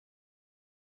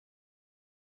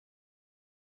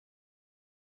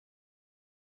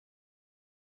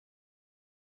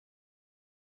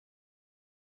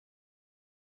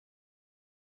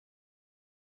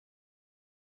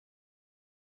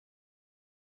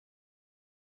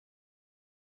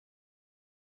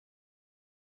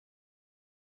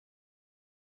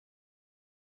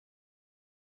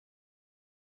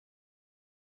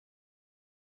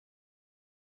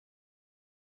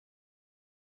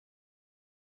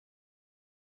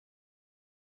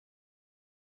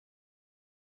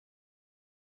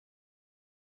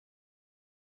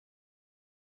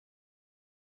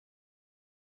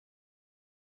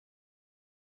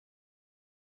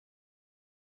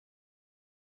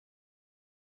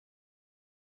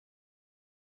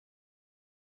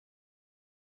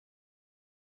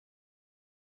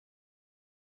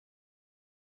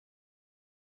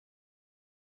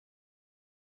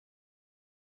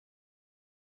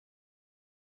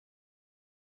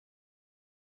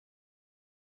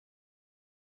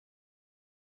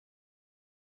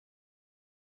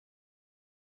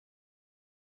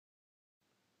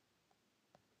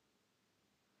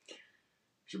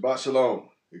Shabbat Shalom,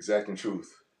 Exacting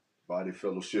Truth, Body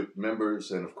Fellowship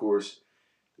members, and of course,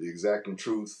 the Exacting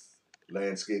Truth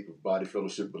landscape of Body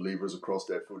Fellowship believers across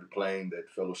that fruited plain that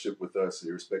fellowship with us,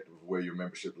 irrespective of where your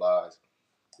membership lies.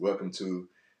 Welcome to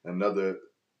another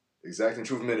Exacting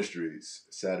Truth Ministries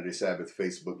Saturday Sabbath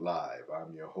Facebook Live.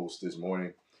 I'm your host this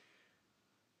morning,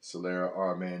 Selara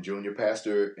R. Mann Jr.,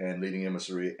 pastor and leading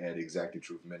emissary at Exacting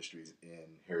Truth Ministries in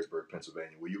Harrisburg,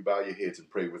 Pennsylvania. Will you bow your heads and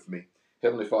pray with me?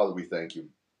 Heavenly Father, we thank you.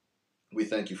 We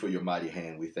thank you for your mighty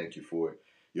hand. We thank you for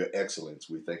your excellence.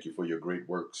 We thank you for your great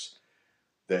works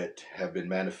that have been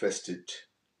manifested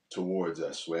towards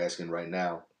us. We're asking right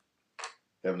now,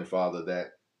 Heavenly Father,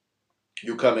 that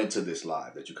you come into this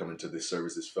live, that you come into this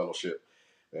service, this fellowship.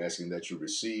 We're asking that you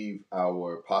receive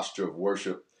our posture of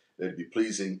worship, that it be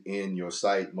pleasing in your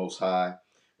sight, Most High.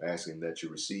 We're asking that you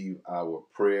receive our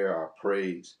prayer, our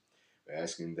praise. We're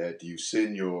asking that you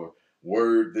send your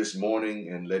word this morning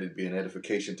and let it be an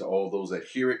edification to all those that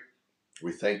hear it.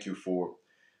 We thank you for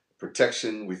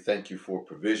protection. We thank you for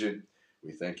provision.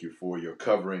 We thank you for your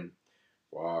covering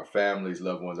for our families,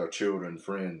 loved ones, our children,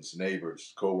 friends,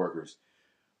 neighbors, co-workers.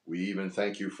 We even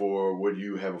thank you for what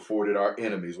you have afforded our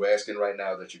enemies. We're asking right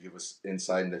now that you give us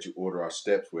insight and that you order our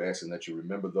steps. We're asking that you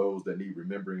remember those that need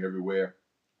remembering everywhere.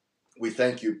 We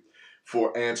thank you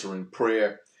for answering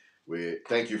prayer. We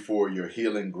thank you for your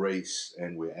healing grace,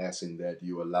 and we're asking that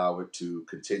you allow it to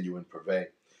continue and prevail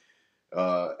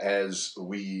as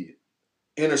we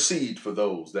intercede for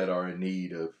those that are in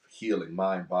need of healing,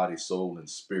 mind, body, soul, and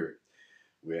spirit.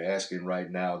 We're asking right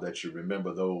now that you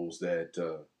remember those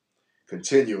that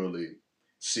continually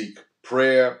seek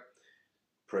prayer.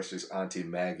 Precious Auntie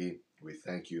Maggie, we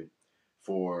thank you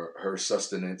for her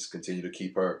sustenance. Continue to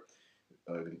keep her.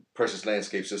 Precious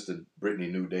Landscape Sister Brittany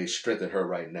New Day, strengthen her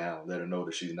right now. Let her know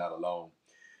that she's not alone.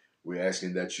 We're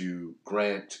asking that you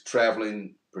grant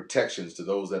traveling protections to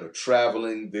those that are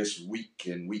traveling this week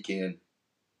and weekend.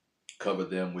 Cover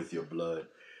them with your blood.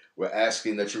 We're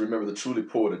asking that you remember the truly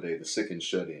poor today, the sick and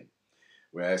shut in.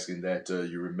 We're asking that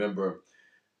you remember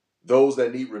those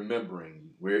that need remembering.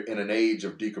 We're in an age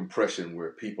of decompression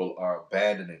where people are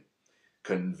abandoning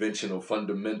conventional,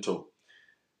 fundamental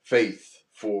faith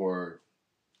for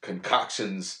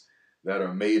concoctions that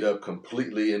are made up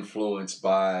completely influenced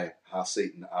by how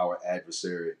Satan, our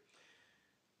adversary.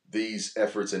 These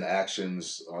efforts and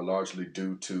actions are largely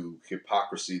due to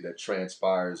hypocrisy that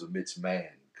transpires amidst man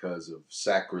because of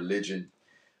sacrilegion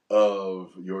of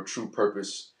your true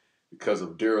purpose, because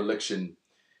of dereliction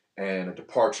and a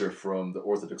departure from the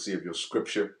orthodoxy of your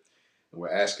scripture. And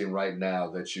we're asking right now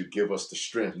that you give us the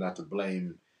strength not to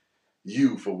blame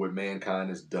you for what mankind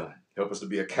has done. Help us to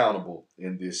be accountable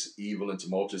in this evil and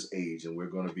tumultuous age. And we're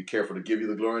going to be careful to give you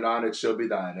the glory and honor. It shall be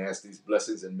thine. Ask these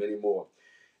blessings and many more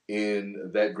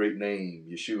in that great name,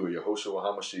 Yeshua, Yehoshua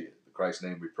HaMashiach. In Christ's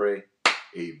name we pray.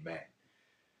 Amen.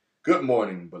 Good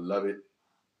morning, beloved.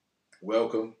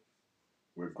 Welcome.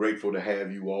 We're grateful to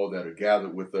have you all that are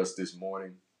gathered with us this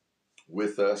morning.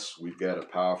 With us, we've got a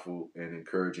powerful and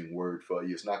encouraging word for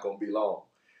you. It's not going to be long.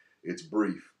 It's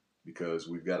brief because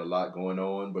we've got a lot going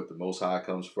on, but the Most High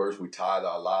comes first. We tithe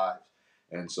our lives,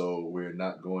 and so we're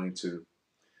not going to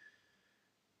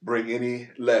bring any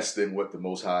less than what the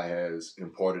Most High has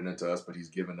imparted into us, but he's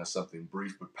given us something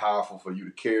brief but powerful for you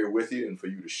to carry with you and for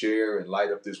you to share and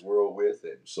light up this world with.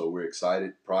 And so we're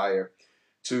excited. Prior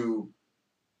to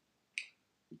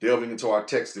delving into our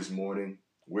text this morning,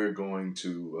 we're going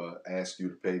to ask you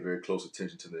to pay very close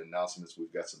attention to the announcements.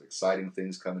 We've got some exciting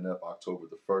things coming up October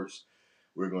the 1st.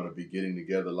 We're going to be getting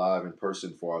together live in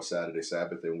person for our Saturday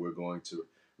Sabbath, and we're going to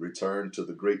return to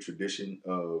the great tradition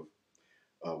of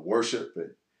worship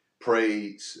and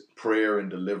praise, prayer, and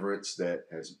deliverance that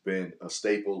has been a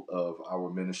staple of our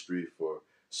ministry for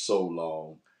so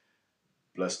long.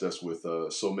 Blessed us with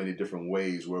so many different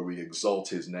ways where we exalt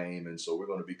his name. And so we're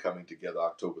going to be coming together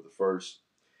October the 1st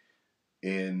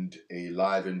in a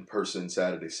live in-person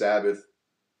Saturday Sabbath.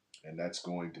 And that's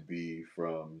going to be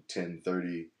from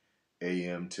 10:30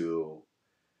 a.m. till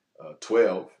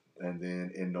 12. And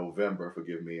then in November,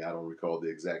 forgive me, I don't recall the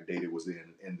exact date it was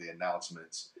in the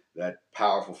announcements, that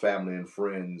powerful family and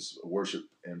friends worship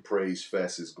and praise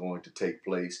fest is going to take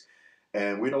place.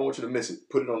 And we don't want you to miss it.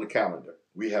 Put it on the calendar.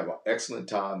 We have an excellent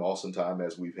time, awesome time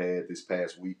as we've had this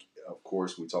past week. Of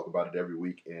course, we talk about it every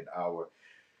week in our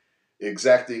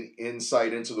exacting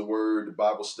insight into the word,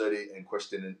 Bible study, and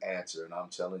question and answer. And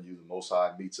I'm telling you, the Most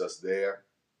High meets us there.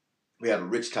 We had a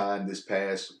rich time this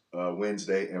past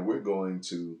Wednesday, and we're going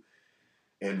to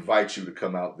invite you to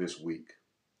come out this week.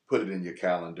 Put it in your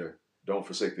calendar. Don't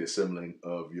forsake the assembling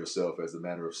of yourself as the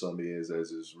manner of some is, as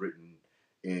is written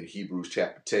in Hebrews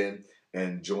chapter 10,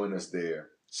 and join us there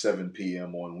 7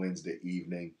 p.m. on Wednesday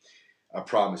evening. I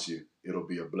promise you, it'll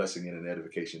be a blessing and an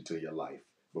edification to your life.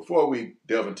 Before we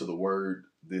delve into the word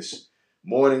this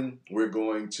morning, we're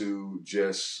going to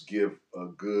just give a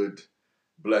good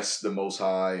bless the Most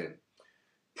High and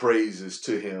praises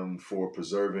to him for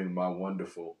preserving my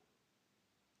wonderful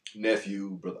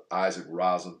nephew, Brother Isaac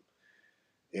Rossum,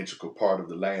 integral part of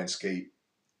the landscape.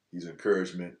 He's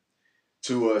encouragement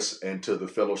to us and to the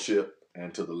fellowship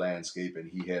and to the landscape.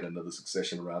 And he had another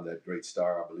succession around that great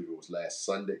star. I believe it was last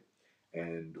Sunday.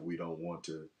 And we don't want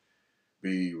to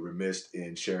be remiss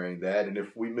in sharing that. And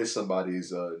if we miss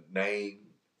somebody's name,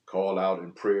 call out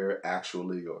in prayer,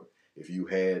 actually, or if you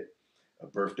had a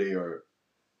birthday or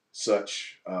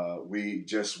such, we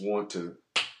just want to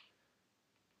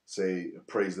say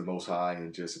praise the Most High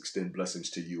and just extend blessings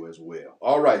to you as well.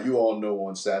 All right, you all know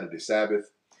on Saturday,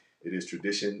 Sabbath, it is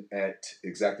tradition at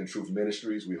Exacting Truth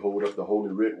Ministries. We hold up the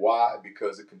Holy Writ. Why?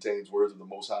 Because it contains words of the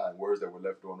Most High and words that were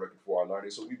left on record for our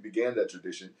learning. So we began that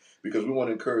tradition because we want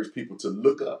to encourage people to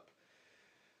look up.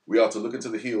 We ought to look into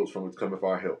the hills from which cometh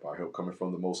our help coming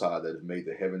from the Most High that has made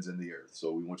the heavens and the earth.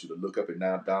 So we want you to look up and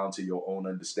now down to your own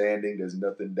understanding. There's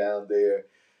nothing down there.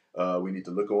 We need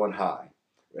to look on high.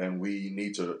 And we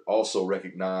need to also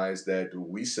recognize that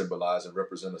we symbolize and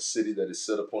represent a city that is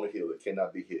set upon a hill that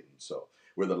cannot be hidden. So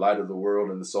we're the light of the world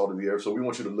and the salt of the earth. So we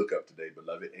want you to look up today,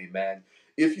 beloved. Amen.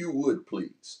 If you would,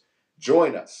 please,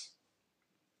 join us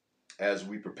as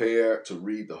we prepare to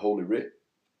read the Holy Writ.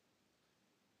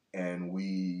 And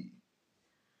we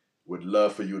would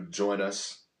love for you to join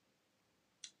us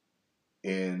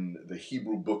in the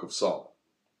Hebrew book of Psalm,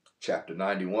 chapter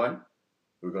 91.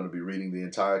 We're going to be reading the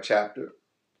entire chapter,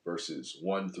 verses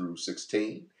 1 through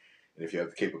 16. And if you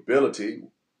have the capability,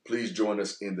 please join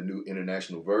us in the New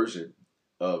International Version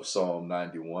of Psalm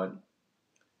 91,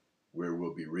 where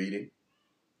we'll be reading.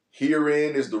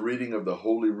 Herein is the reading of the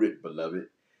Holy Writ, beloved,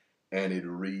 and it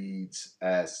reads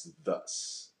as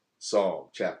thus. Psalm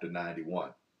chapter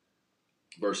 91,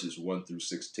 verses 1 through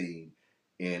 16,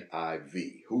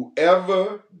 NIV.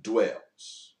 Whoever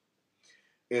dwells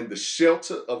in the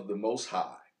shelter of the Most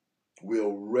High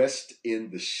will rest in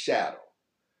the shadow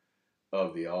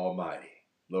of the Almighty.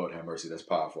 Lord have mercy, that's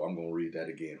powerful. I'm going to read that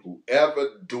again.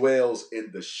 Whoever dwells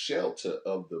in the shelter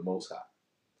of the Most High,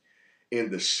 in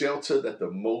the shelter that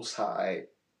the Most High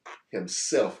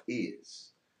himself is,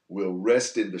 will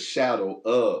rest in the shadow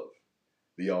of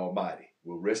the Almighty,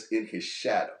 will rest in his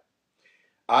shadow.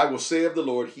 I will say of the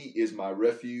Lord, he is my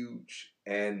refuge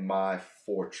and my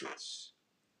fortress.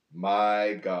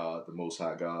 My God, the Most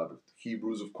High God of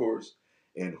Hebrews, of course,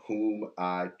 in whom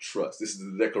I trust. This is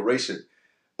the declaration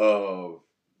of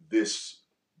this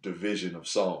division of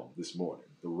Psalm this morning,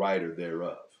 the writer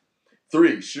thereof.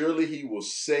 3, surely he will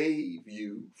save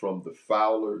you from the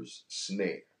fowler's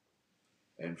snare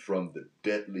and from the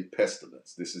deadly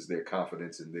pestilence. This is their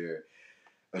confidence and their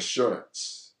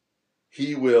assurance.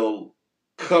 He will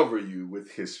cover you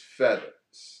with his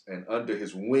feathers, and under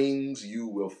his wings you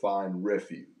will find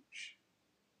refuge.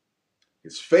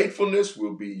 His faithfulness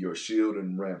will be your shield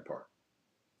and rampart.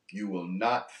 You will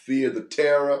not fear the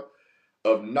terror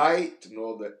of night,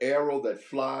 nor the arrow that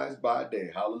flies by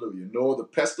day. Hallelujah. Nor the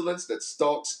pestilence that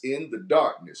stalks in the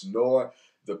darkness, nor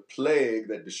the plague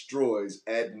that destroys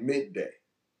at midday.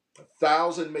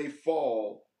 1,000 may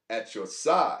fall at your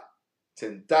side,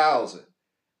 10,000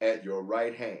 at your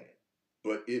right hand,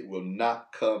 but it will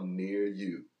not come near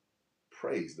you.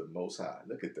 Praise the Most High.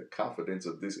 Look at the confidence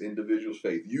of this individual's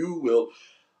faith. You will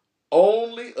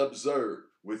only observe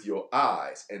with your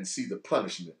eyes and see the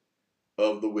punishment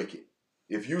of the wicked.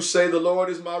 If you say the Lord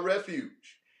is my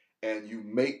refuge, and you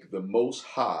make the Most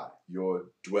High your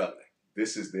dwelling.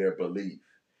 This is their belief.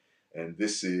 And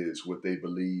this is what they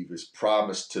believe is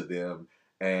promised to them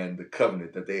and the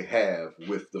covenant that they have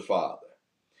with the Father.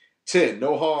 10,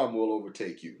 no harm will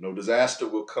overtake you. No disaster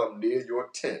will come near your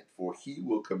tent, for he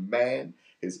will command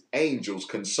his angels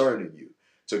concerning you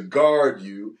to guard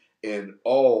you in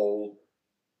all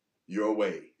your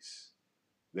ways.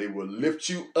 They will lift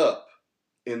you up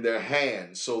in their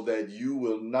hands so that you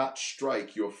will not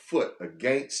strike your foot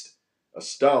against a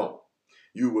stone.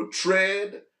 You will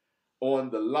tread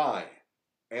on the lion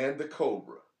and the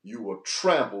cobra. You will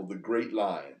trample the great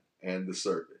lion and the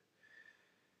serpent.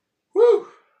 Whew!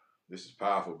 This is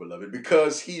powerful, beloved.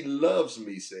 Because he loves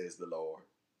me, says the Lord,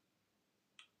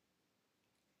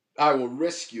 I will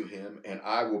rescue him and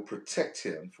I will protect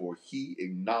him, for he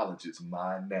acknowledges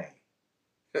my name.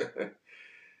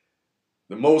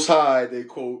 The Most High, they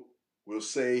quote, will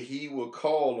say, he will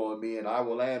call on me and I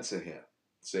will answer him,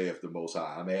 saith the Most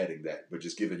High. I'm adding that, but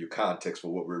just giving you context for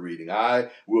what we're reading. I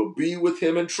will be with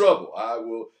him in trouble. I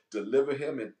will deliver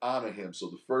him and honor him. So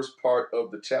the first part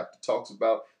of the chapter talks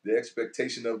about the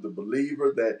expectation of the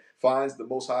believer that finds the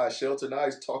Most High's shelter. Now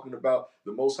he's talking about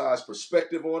the Most High's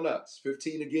perspective on us.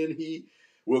 15 again, he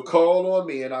will call on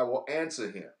me and I will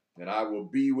answer him, and I will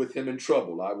be with him in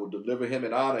trouble. I will deliver him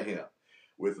and honor him.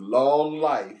 With long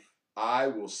life, I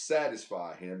will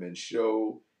satisfy him and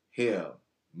show him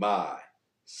my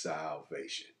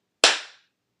salvation.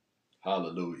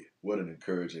 Hallelujah. What an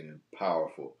encouraging and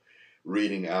powerful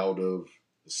reading out of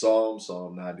the Psalm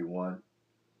 91.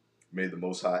 May the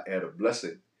Most High add a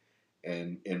blessing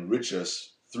and enrich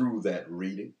us through that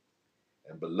reading.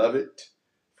 And beloved,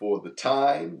 for the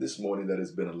time this morning that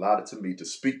has been allotted to me to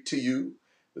speak to you,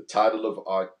 the title of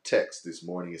our text this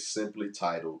morning is simply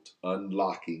titled,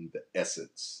 Unlocking the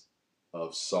Essence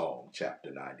of Psalm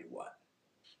chapter 91.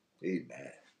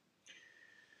 Amen.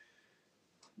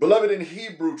 Beloved, in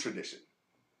Hebrew tradition,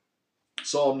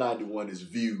 Psalm 91 is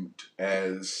viewed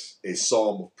as a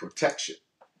psalm of protection,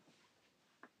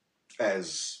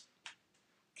 as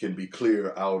can be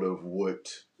clear out of what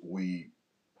we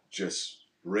just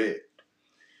read.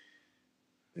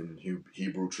 In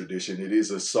Hebrew tradition, it is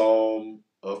a psalm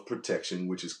of protection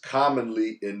which is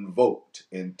commonly invoked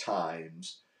in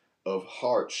times of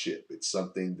hardship. It's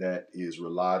something that is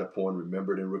relied upon,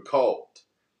 remembered, and recalled.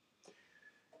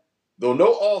 Though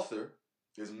no author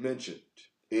is mentioned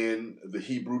in the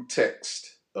Hebrew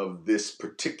text of this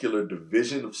particular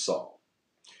division of Psalm,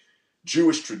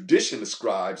 Jewish tradition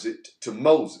ascribes it to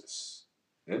Moses.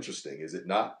 Interesting, is it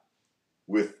not?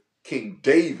 With King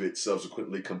David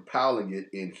subsequently compiling it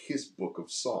in his book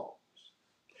of Psalms.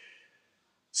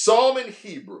 Psalm in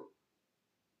Hebrew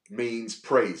means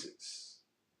praises,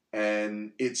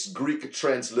 and its Greek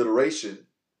transliteration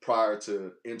prior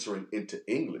to entering into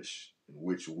English, in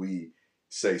which we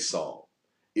say psalm,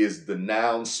 is the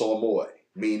noun psalmoi,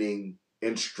 meaning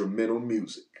instrumental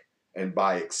music, and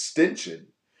by extension,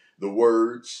 the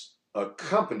words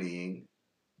accompanying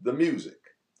the music.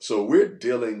 So we're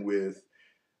dealing with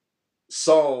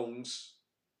songs,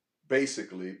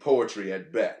 basically poetry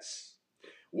at best.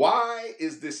 Why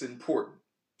is this important?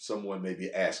 Someone may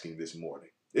be asking this morning.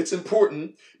 It's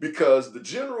important because the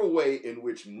general way in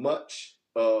which much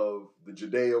of the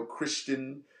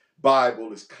Judeo-Christian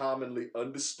Bible is commonly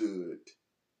understood,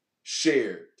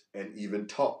 shared, and even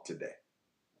taught today.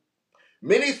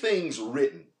 Many things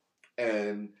written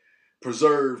and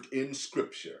preserved in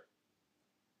Scripture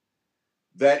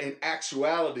that in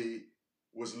actuality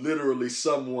was literally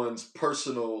someone's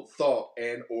personal thought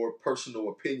and or personal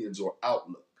opinions or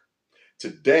outlook,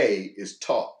 today is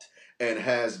taught and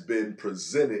has been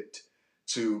presented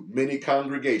to many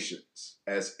congregations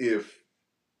as if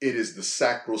it is the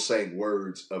sacrosanct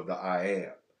words of the I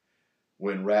am,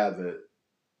 when rather,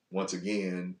 once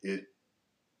again, it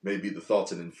may be the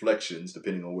thoughts and inflections,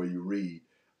 depending on where you read,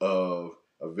 of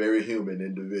a very human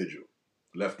individual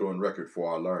left on record for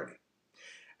our learning.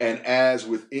 And as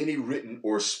with any written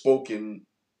or spoken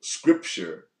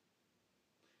scripture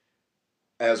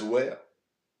as well,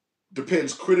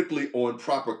 depends critically on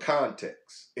proper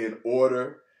context in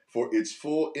order for its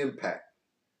full impact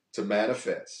to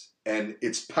manifest and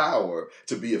its power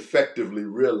to be effectively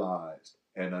realized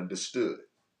and understood.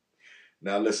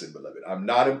 Now listen, beloved, I'm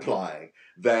not implying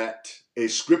that a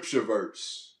scripture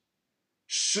verse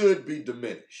should be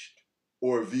diminished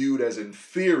or viewed as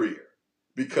inferior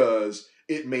because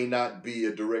it may not be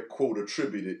a direct quote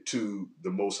attributed to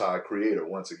the Most High Creator.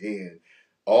 Once again,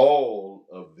 all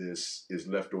of this is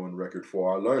left on record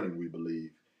for our learning, we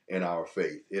believe, in our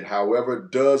faith. It, however,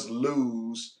 does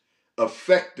lose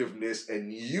effectiveness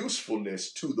and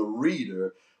usefulness to the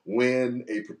reader when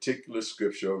a particular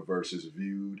scripture or verse is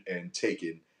viewed and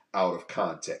taken out of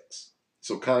context.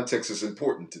 So context is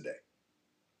important today.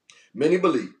 Many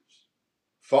believers,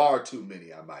 far too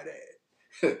many I might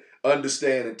add,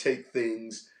 understand and take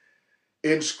things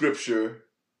in scripture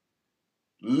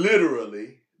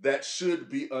literally that should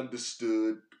be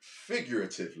understood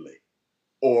figuratively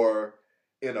or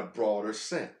in a broader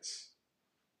sense.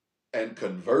 And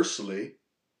conversely,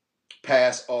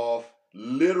 pass off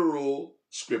literal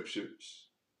scriptures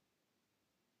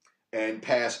and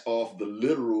pass off the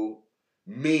literal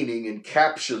meaning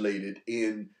encapsulated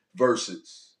in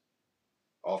verses,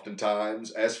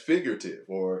 oftentimes as figurative,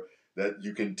 or that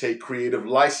you can take creative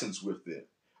license with them,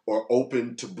 or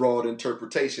open to broad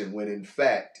interpretation, when in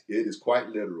fact it is quite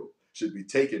literal, should be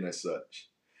taken as such,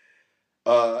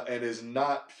 and is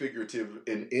not figurative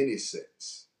in any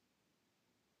sense.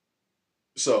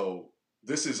 So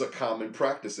this is a common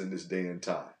practice in this day and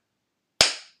time,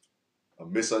 a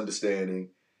misunderstanding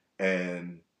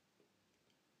and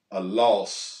a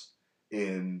loss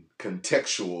in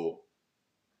contextual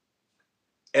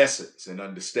essence and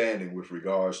understanding with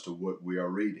regards to what we are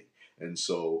reading. And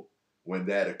so when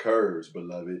that occurs,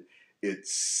 beloved, it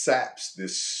saps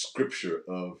this scripture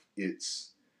of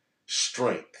its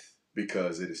strength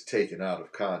because it is taken out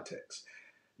of context.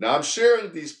 Now, I'm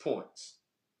sharing these points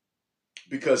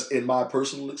because in my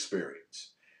personal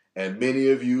experience, and many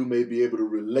of you may be able to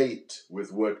relate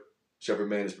with what Shepherd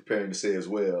Man is preparing to say as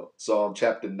well, Psalm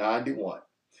chapter 91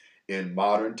 in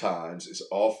modern times is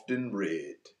often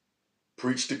read,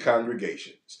 preached to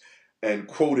congregations, and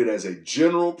quoted as a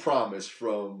general promise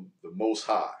from the Most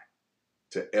High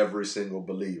to every single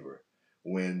believer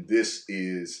when this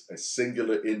is a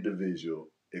singular individual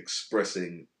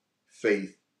expressing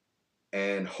faith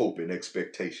and hope and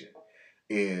expectation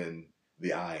in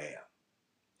the I am.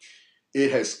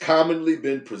 It has commonly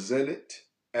been presented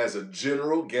as a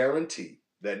general guarantee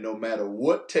that no matter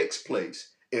what takes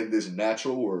place in this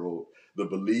natural world, the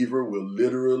believer will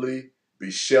literally be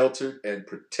sheltered and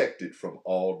protected from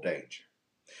all danger.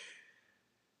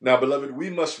 Now, beloved, we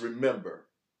must remember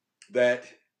that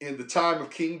in the time of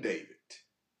King David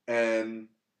and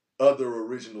other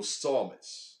original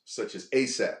psalmists, such as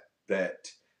Asaph, that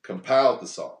compiled the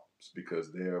Psalms,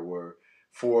 because there were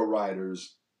four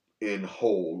writers in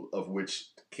whole, of which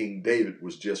King David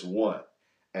was just one,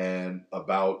 and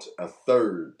about a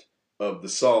third of the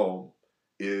psalm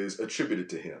is attributed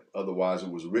to him. Otherwise,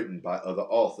 it was written by other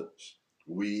authors.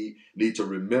 We need to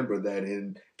remember that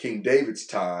in King David's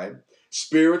time,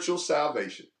 spiritual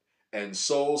salvation and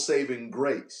soul-saving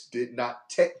grace did not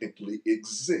technically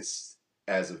exist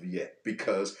as of yet,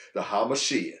 because the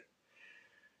Hamashiach,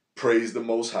 praise the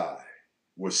Most High,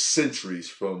 was centuries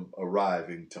from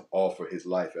arriving to offer his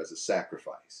life as a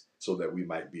sacrifice so that we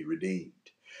might be redeemed.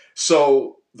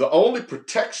 So the only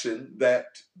protection that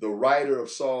the writer of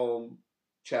Psalm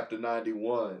chapter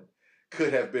 91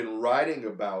 could have been writing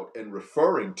about and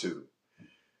referring to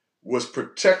was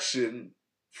protection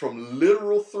from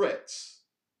literal threats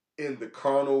in the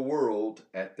carnal world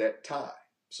at that time.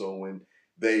 So when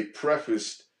they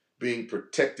prefaced being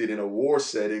protected in a war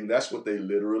setting, that's what they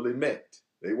literally meant.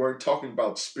 They weren't talking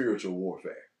about spiritual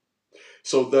warfare.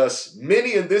 So thus,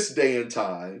 many in this day and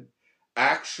time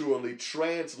actually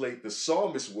translate the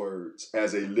psalmist's words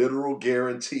as a literal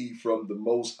guarantee from the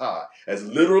Most High. As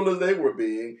literal as they were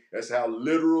being, that's how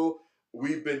literal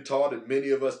we've been taught, and many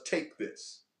of us take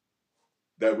this.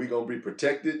 That we're going to be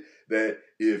protected, that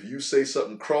if you say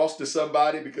something cross to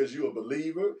somebody because you're a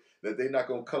believer, that they're not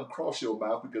going to come cross your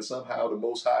mouth because somehow the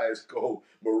Most High is going to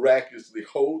miraculously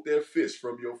hold their fist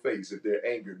from your face if they're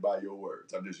angered by your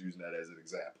words. I'm just using that as an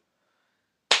example.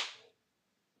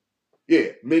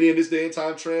 Yeah, many in this day and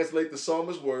time translate the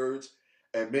psalmist's words,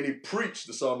 and many preach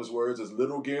the psalmist's words as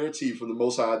literal guarantee from the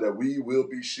Most High that we will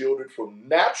be shielded from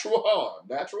natural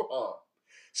harm,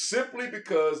 simply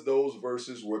because those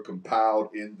verses were compiled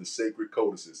in the sacred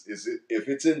codices. If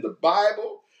it's in the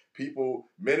Bible, people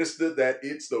minister that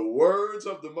it's the words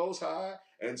of the Most High,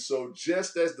 and so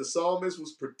just as the psalmist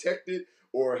was protected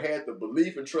or had the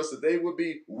belief and trust that they would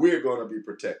be, we're going to be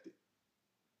protected.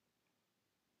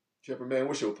 Shepherd Man,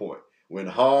 what's your point? When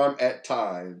harm at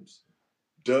times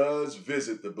does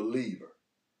visit the believer,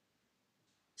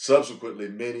 subsequently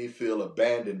many feel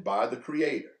abandoned by the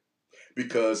Creator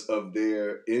because of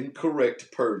their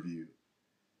incorrect purview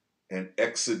and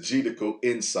exegetical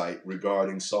insight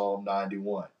regarding Psalm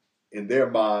 91. In their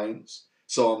minds,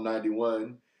 Psalm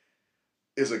 91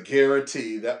 is a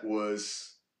guarantee that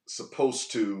was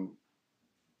supposed to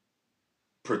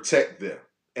protect them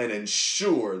and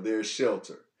ensure their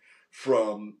shelter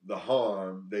from the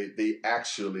harm they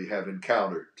actually have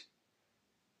encountered.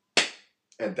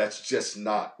 And that's just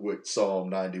not what Psalm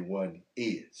 91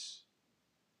 is.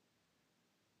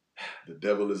 The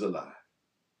devil is a lie.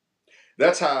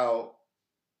 That's how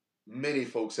many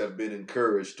folks have been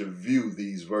encouraged to view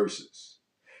these verses.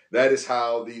 That is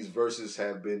how these verses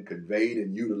have been conveyed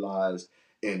and utilized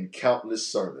in countless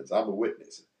sermons. I'm a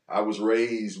witness. I was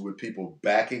raised with people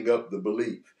backing up the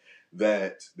belief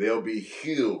that they'll be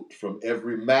healed from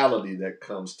every malady that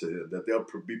comes to them, that they'll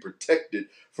be protected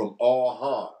from all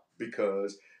harm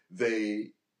because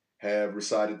they have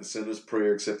recited the sinner's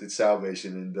prayer, accepted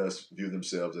salvation, and thus view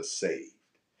themselves as saved.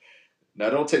 Now,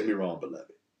 don't take me wrong,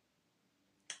 beloved.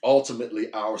 Ultimately,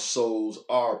 our souls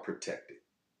are protected.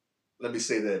 Let me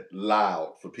say that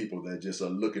loud for people that just are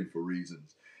looking for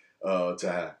reasons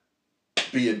to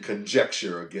be in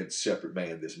conjecture against Shepherd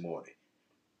Man this morning.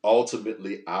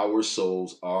 Ultimately, our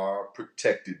souls are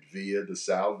protected via the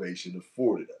salvation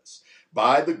afforded us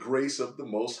by the grace of the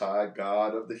Most High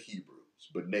God of the Hebrews.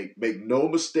 But make no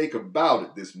mistake about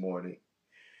it this morning.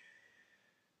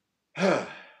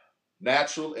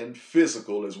 Natural and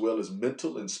physical, as well as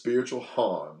mental and spiritual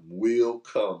harm, will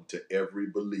come to every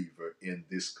believer in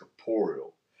this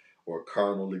corporeal or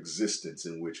carnal existence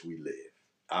in which we live.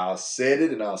 I'll say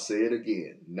it and I'll say it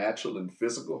again. Natural and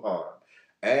physical harm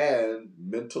and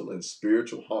mental and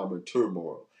spiritual harm and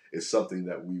turmoil is something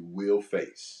that we will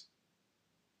face.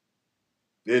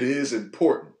 It is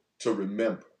important to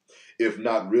remember, if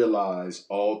not realize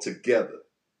altogether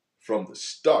from the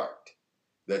start,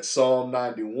 that Psalm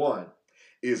 91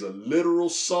 is a literal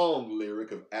song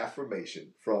lyric of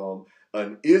affirmation from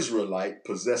an Israelite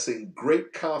possessing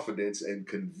great confidence and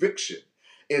conviction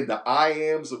in the I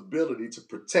Am's ability to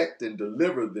protect and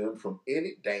deliver them from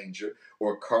any danger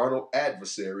or carnal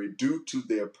adversary due to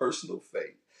their personal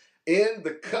faith in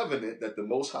the covenant that the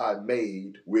Most High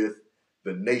made with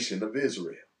the nation of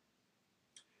Israel.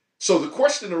 So the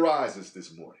question arises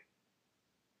this morning: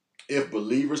 if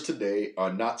believers today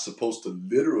are not supposed to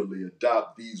literally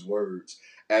adopt these words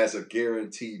as a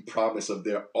guaranteed promise of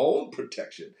their own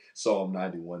protection, Psalm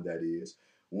 91 that is,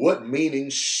 what meaning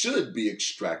should be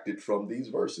extracted from these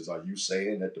verses? Are you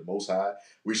saying that the Most High,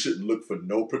 we shouldn't look for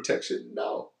no protection?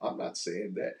 No, I'm not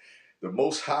saying that. The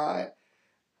Most High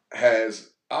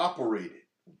has operated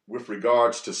with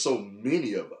regards to so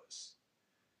many of us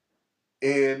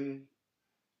in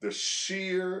the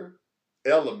sheer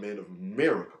element of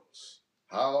miracles.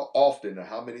 How often and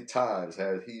how many times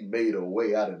has he made a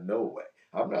way out of no way?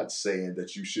 I'm not saying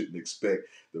that you shouldn't expect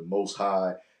the Most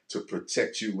High to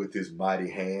protect you with his mighty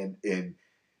hand in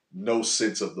no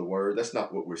sense of the word. That's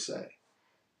not what we're saying.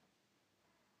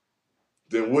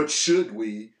 Then what should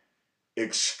we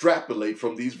extrapolate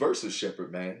from these verses,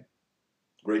 Shepherd Man?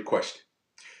 Great question.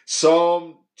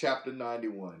 Psalm chapter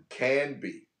 91 can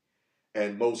be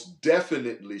and most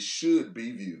definitely should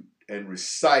be viewed and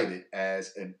recited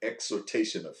as an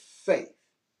exhortation of faith,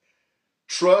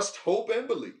 trust, hope, and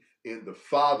belief in the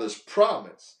Father's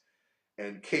promise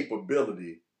and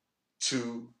capability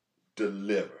to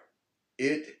deliver.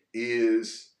 It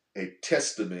is a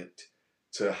testament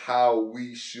to how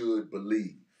we should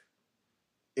believe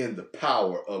in the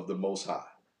power of the Most High.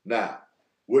 Now,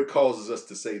 what causes us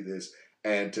to say this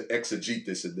and to exegete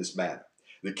this in this manner?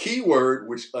 The key word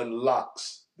which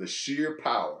unlocks the sheer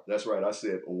power, that's right, I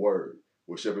said a word.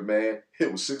 Well, Shepherd Man,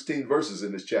 it was 16 verses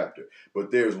in this chapter,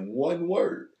 but there's one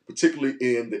word, particularly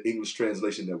in the English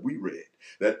translation that we read,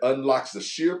 that unlocks the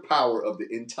sheer power of the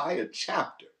entire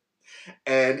chapter.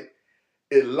 And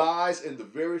it lies in the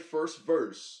very first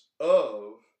verse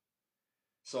of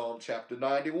Psalm chapter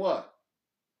 91.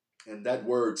 And that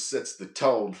word sets the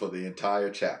tone for the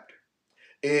entire chapter.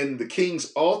 In the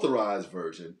King's Authorized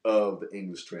Version of the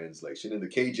English translation, in the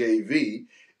KJV,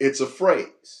 it's a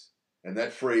phrase. And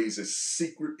that phrase is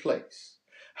secret place.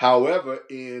 However,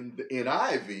 in the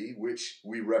NIV, which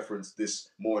we referenced this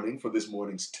morning for this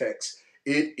morning's text,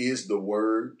 it is the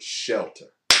word shelter.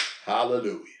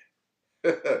 Hallelujah.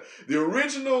 The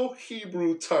original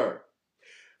Hebrew term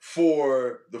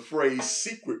for the phrase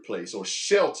secret place or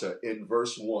shelter in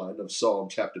verse 1 of Psalm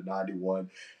chapter 91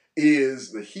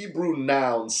 is the Hebrew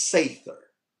noun sather,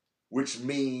 which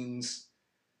means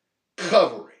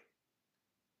covering.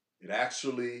 It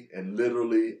actually and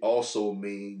literally also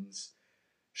means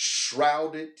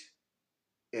shrouded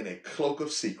in a cloak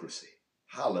of secrecy.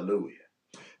 Hallelujah.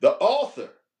 The author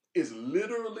is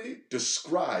literally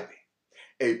describing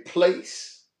a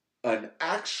place, an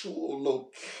actual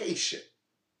location,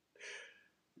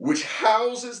 which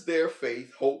houses their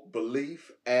faith, hope,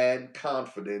 belief, and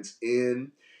confidence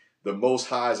in the Most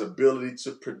High's ability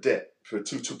to protect.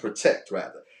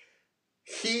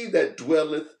 He that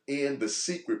dwelleth in the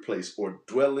secret place, or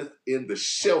dwelleth in the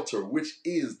shelter, which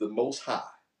is the Most High.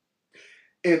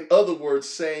 In other words,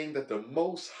 saying that the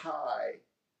Most High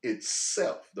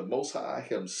itself, the Most High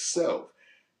himself,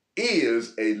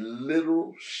 is a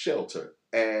literal shelter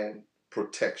and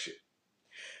protection.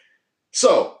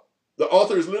 So, the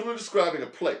author is literally describing a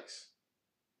place,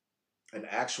 an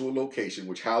actual location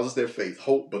which houses their faith,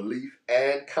 hope, belief,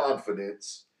 and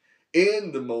confidence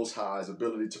in the Most High's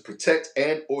ability to protect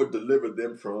and or deliver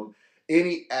them from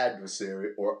any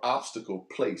adversary or obstacle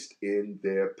placed in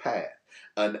their path.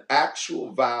 An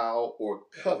actual vow or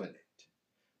covenant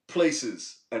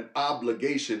places an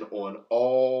obligation on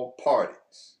all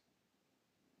parties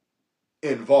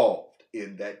involved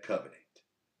in that covenant.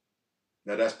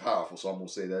 Now that's powerful, so I'm going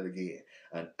to say that again.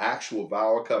 An actual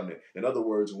vow or covenant. In other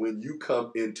words, when you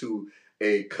come into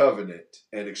a covenant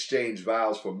and exchange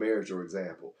vows for marriage, for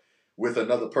example, with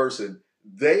another person,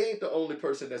 they ain't the only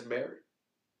person that's married.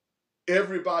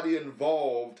 Everybody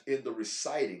involved in the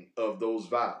reciting of those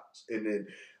vows and then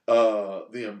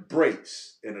the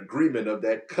embrace and agreement of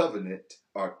that covenant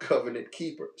are covenant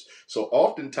keepers. So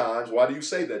oftentimes, why do you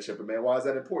say that, Shepherd Man? Why is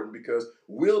that important? Because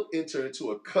we'll enter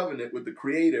into a covenant with the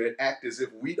Creator and act as if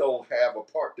we don't have a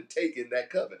part to take in that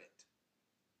covenant.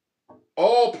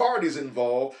 All parties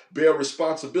involved bear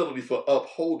responsibility for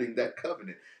upholding that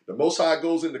covenant. The Most High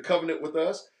goes into covenant with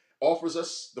us, offers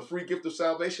us the free gift of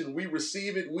salvation. We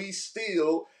receive it. We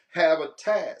still have a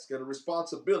task and a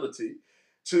responsibility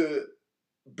to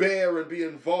bear and be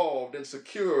involved and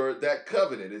secure that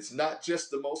covenant. It's not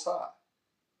just the Most High.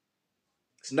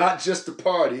 It's not just the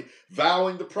party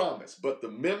vowing the promise, but the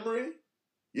memory,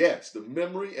 yes, the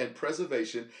memory and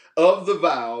preservation of the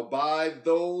vow by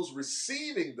those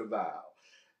receiving the vow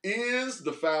is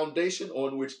the foundation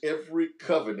on which every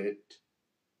covenant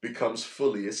becomes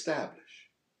fully established.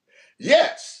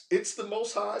 Yes, it's the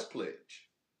Most High's pledge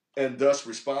and thus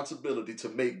responsibility to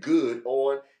make good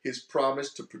on his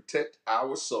promise to protect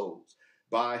our souls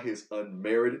by his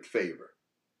unmerited favor,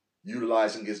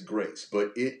 utilizing his grace.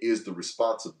 But it is the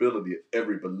responsibility of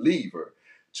every believer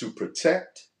to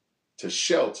protect, to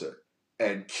shelter,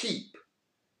 and keep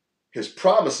his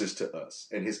promises to us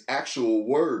and his actual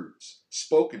words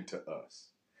spoken to us,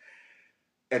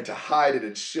 and to hide it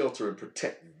and shelter and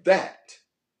protect that.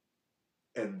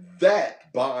 And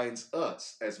that binds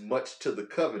us as much to the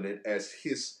covenant as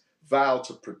his vow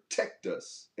to protect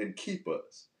us and keep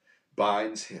us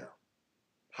binds him.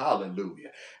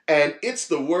 Hallelujah. And it's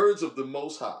the words of the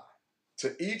Most High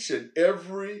to each and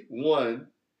every one.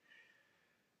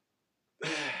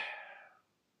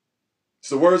 It's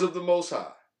the words of the Most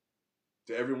High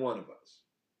to every one of us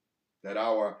that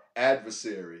our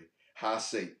adversary, high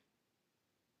Satan,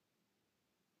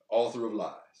 author of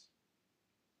lies,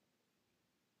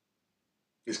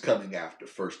 is coming after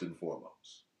first and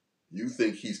foremost. You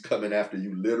think he's coming after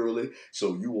you literally,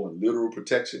 so you want literal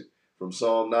protection from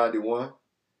Psalm 91?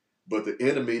 But the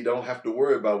enemy don't have to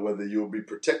worry about whether you'll be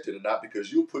protected or not,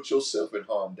 because you'll put yourself in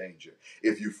harm danger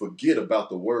if you forget about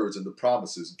the words and the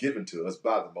promises given to us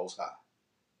by the Most High.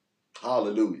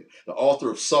 Hallelujah. The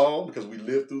author of Psalm, because we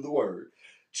live through the word,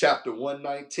 chapter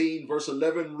 119, verse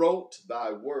 11 wrote,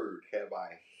 "Thy word have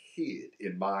I hid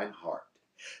in mine heart,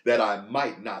 that I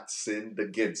might not sin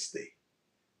against thee."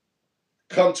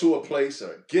 Come to a place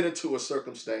or get into a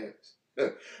circumstance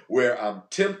where I'm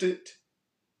tempted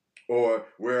or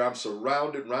where I'm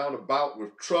surrounded round about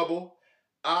with trouble,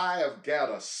 I have got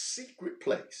a secret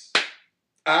place.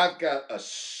 I've got a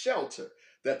shelter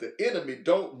that the enemy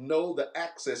don't know the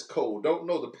access code, don't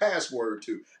know the password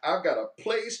to. I've got a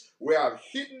place where I've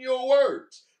hidden your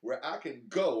words, where I can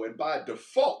go and by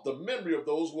default, the memory of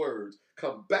those words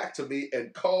come back to me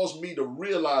and cause me to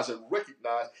realize and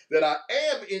recognize that I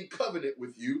am in covenant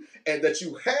with you and that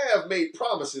you have made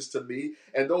promises to me,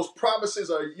 and those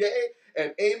promises are yea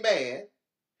and amen,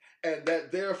 and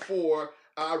that therefore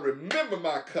I remember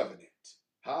my covenant.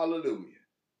 Hallelujah.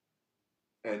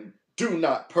 And do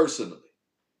not personally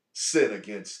sin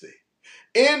against thee.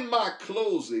 In my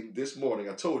closing this morning,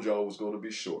 I told y'all I was going to be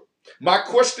short. My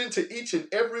question to each and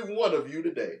every one of you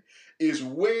today is,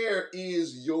 where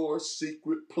is your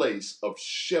secret place of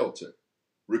shelter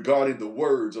regarding the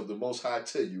words of the Most High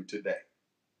to you today?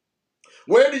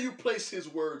 Where do you place his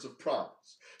words of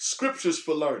promise, scriptures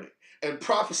for learning, and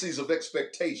prophecies of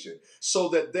expectation so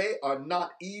that they are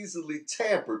not easily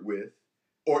tampered with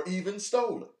or even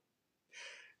stolen?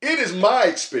 It is my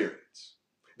experience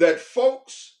that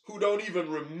folks who don't even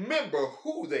remember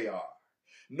who they are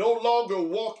no longer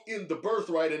walk in the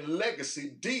birthright and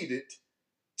legacy deeded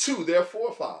to their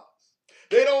forefathers.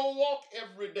 They don't walk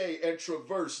every day and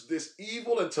traverse this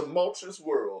evil and tumultuous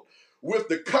world with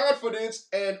the confidence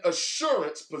and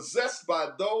assurance possessed by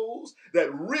those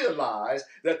that realize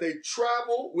that they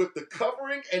travel with the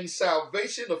covering and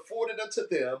salvation afforded unto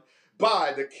them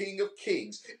by the King of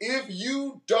Kings. If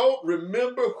you don't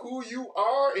remember who you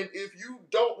are, and if you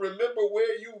don't remember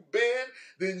where you've been,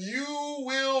 then you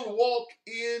will walk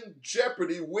in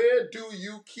jeopardy. Where do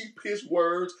you keep his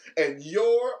words and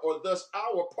your, or thus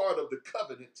our, part of the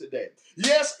covenant today?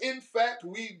 Yes, in fact,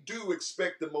 we do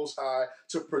expect the Most High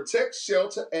to protect,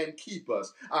 shelter, and keep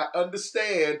us. I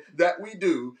understand that we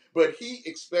do, but he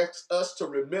expects us to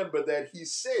remember that he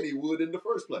said he would in the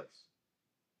first place.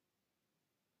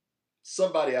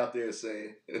 Somebody out there is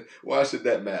saying, why should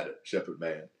that matter, Shepherd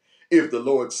Man? If the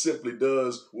Lord simply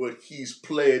does what he's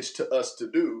pledged to us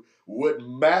to do, what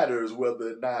matters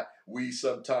whether or not we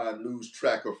sometime lose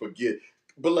track or forget?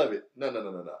 Beloved,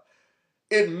 no.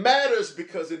 It matters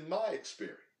because in my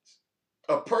experience,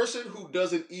 a person who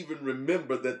doesn't even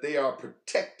remember that they are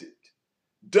protected,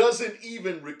 doesn't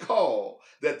even recall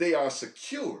that they are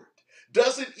secured,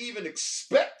 doesn't even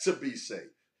expect to be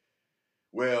safe,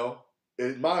 well,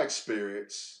 In my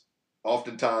experience,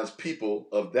 oftentimes people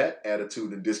of that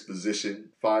attitude and disposition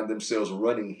find themselves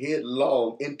running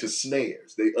headlong into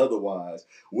snares they otherwise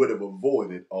would have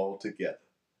avoided altogether.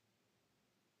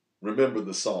 Remember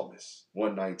the psalmist,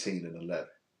 119 and 11.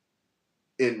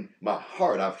 In my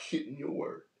heart, I've hidden your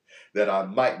word that I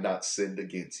might not sin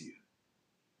against you.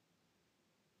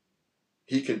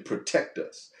 He can protect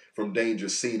us from danger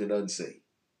seen and unseen.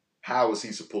 How is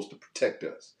he supposed to protect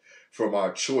us from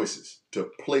our choices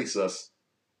to place us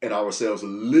and ourselves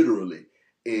literally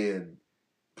in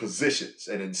positions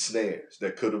and in snares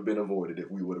that could have been avoided if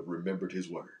we would have remembered his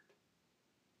word?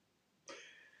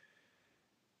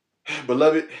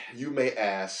 Beloved, you may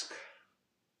ask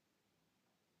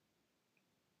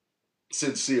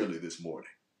sincerely this morning,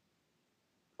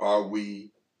 are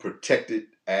we protected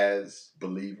as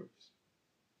believers?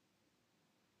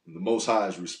 And the Most High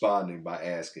is responding by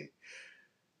asking,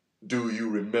 do you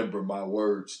remember my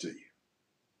words to you?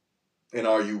 And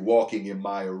are you walking in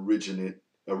my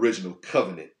original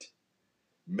covenant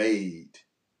made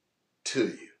to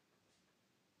you?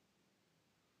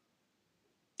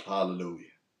 Hallelujah.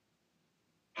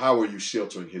 How are you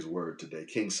sheltering his word today?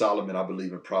 King Solomon, I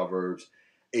believe in Proverbs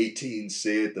 18,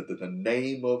 said that the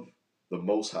name of the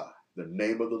Most High, the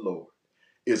name of the Lord,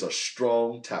 is a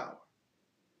strong tower.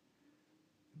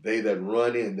 They that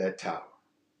run in that tower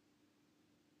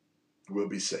will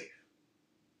be safe.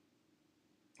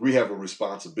 We have a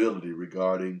responsibility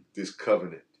regarding this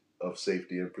covenant of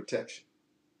safety and protection.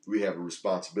 We have a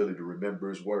responsibility to remember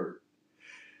his word.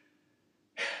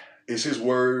 Is his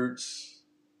words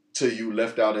to you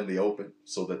left out in the open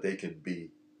so that they can be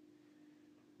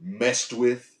messed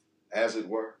with, as it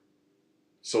were?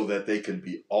 So that they can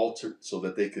be altered, so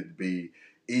that they can be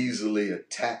easily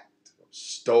attacked,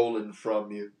 stolen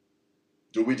from you?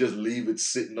 Do we just leave it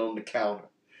sitting on the counter?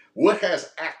 What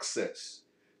has access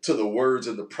to the words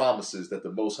and the promises that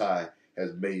the Most High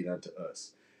has made unto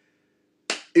us?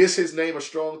 Is his name a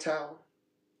strong tower?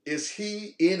 Is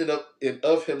he in and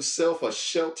of himself a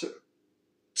shelter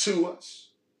to us?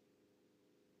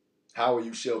 How are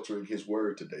you sheltering his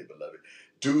word today, beloved?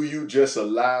 Do you just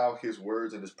allow his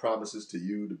words and his promises to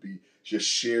you to be just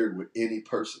shared with any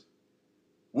person?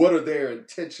 What are their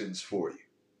intentions for you?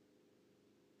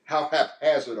 How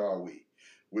haphazard are we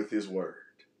with his word?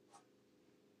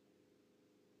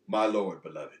 My Lord,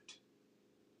 beloved,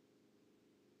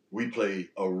 we play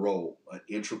a role, an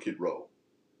intricate role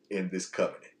in this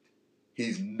covenant.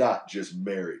 He's not just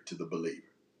married to the believer.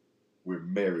 We're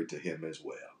married to him as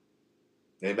well.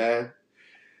 Amen.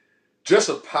 Just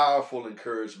a powerful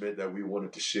encouragement that we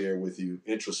wanted to share with you.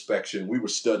 Introspection. We were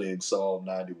studying Psalm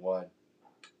 91,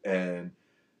 and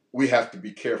we have to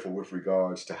be careful with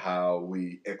regards to how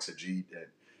we exegete and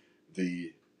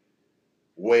the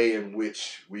way in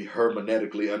which we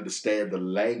hermeneutically understand the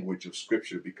language of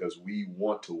Scripture, because we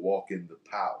want to walk in the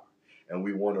power and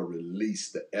we want to release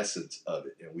the essence of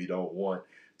it, and we don't want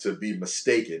to be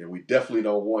mistaken, and we definitely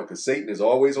don't want, because Satan is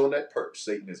always on that perch.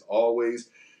 Satan is always,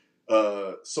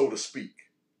 so to speak,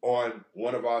 on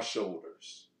one of our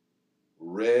shoulders,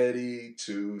 ready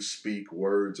to speak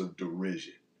words of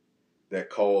derision that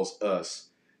cause us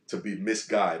to be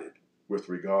misguided with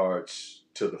regards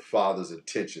to the Father's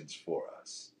intentions for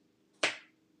us.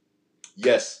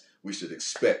 Yes, we should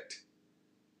expect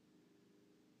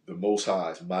the Most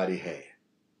High's mighty hand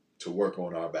to work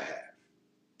on our behalf,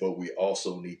 but we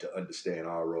also need to understand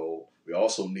our role. We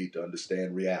also need to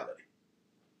understand reality.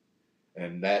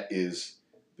 And that is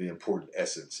the important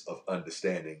essence of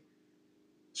understanding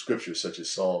scriptures such as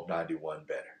Psalm 91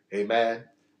 better. Amen.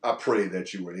 I pray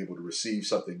that you were able to receive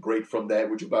something great from that.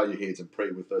 Would you bow your heads and pray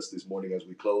with us this morning as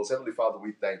we close? Heavenly Father,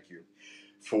 we thank you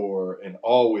for, and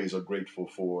always are grateful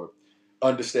for,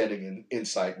 understanding and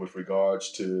insight with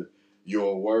regards to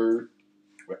your word.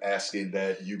 We're asking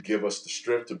that you give us the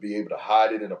strength to be able to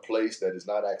hide it in a place that is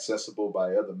not accessible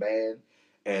by other man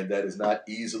and that is not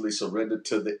easily surrendered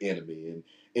to the enemy. And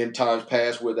in times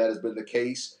past where that has been the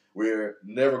case, we're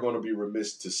never going to be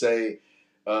remiss to say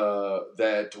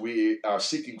that we are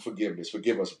seeking forgiveness.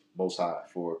 Forgive us, Most High,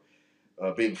 for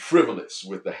being frivolous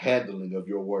with the handling of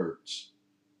your words.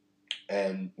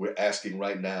 And we're asking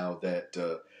right now that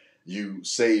you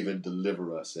save and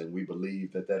deliver us. And we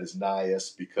believe that that is nigh us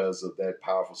because of that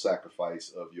powerful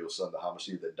sacrifice of your Son, the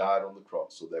Hamashiach, that died on the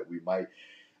cross so that we might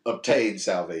obtain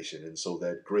salvation, and so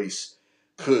that grace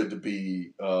could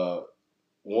be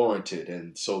warranted,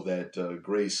 and so that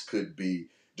grace could be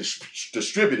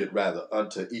distributed rather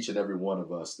unto each and every one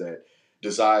of us that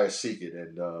desire seek it,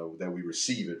 and that we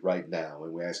receive it right now.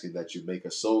 And we're asking that you make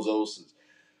us sozos,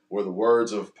 were the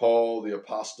words of Paul the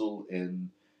apostle in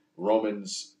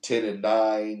Romans 10 and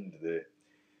 9, the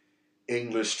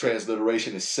English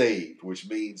transliteration is saved, which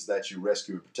means that you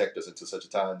rescue and protect us until such a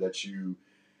time that you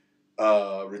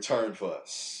return for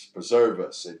us, preserve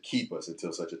us, and keep us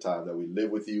until such a time that we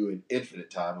live with you in infinite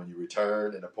time when you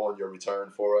return and upon your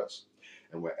return for us.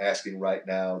 And we're asking right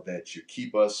now that you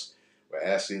keep us. We're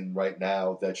asking right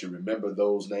now that you remember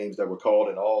those names that were called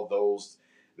and all those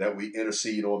that we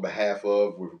intercede on behalf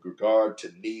of with regard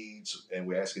to needs. And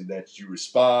we're asking that you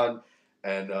respond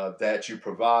and that you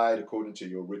provide according to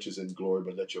your riches and glory,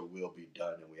 but let your will be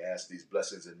done. And we ask these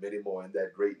blessings and many more in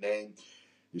that great name,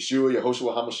 Yeshua,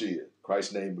 Yehoshua HaMashiach. In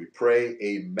Christ's name we pray.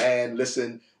 Amen.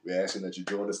 Listen, we're asking that you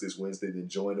join us this Wednesday, then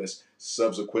join us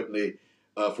subsequently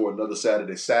for another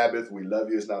Saturday Sabbath. We love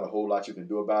you. There's not a whole lot you can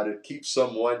do about it.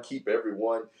 Keep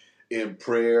everyone in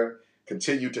prayer.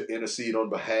 Continue to intercede on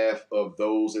behalf of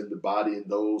those in the body and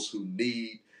those who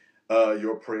need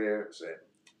your prayers and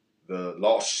the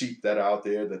lost sheep that are out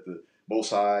there, that the Most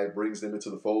High brings them into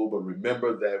the fold. But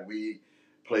remember that we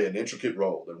play an intricate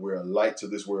role and we're a light to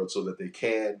this world so that they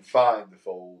can find the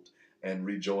fold and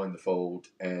rejoin the fold.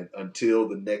 And until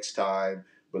the next time,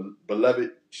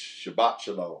 beloved, Shabbat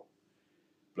Shalom.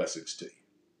 Blessings to you.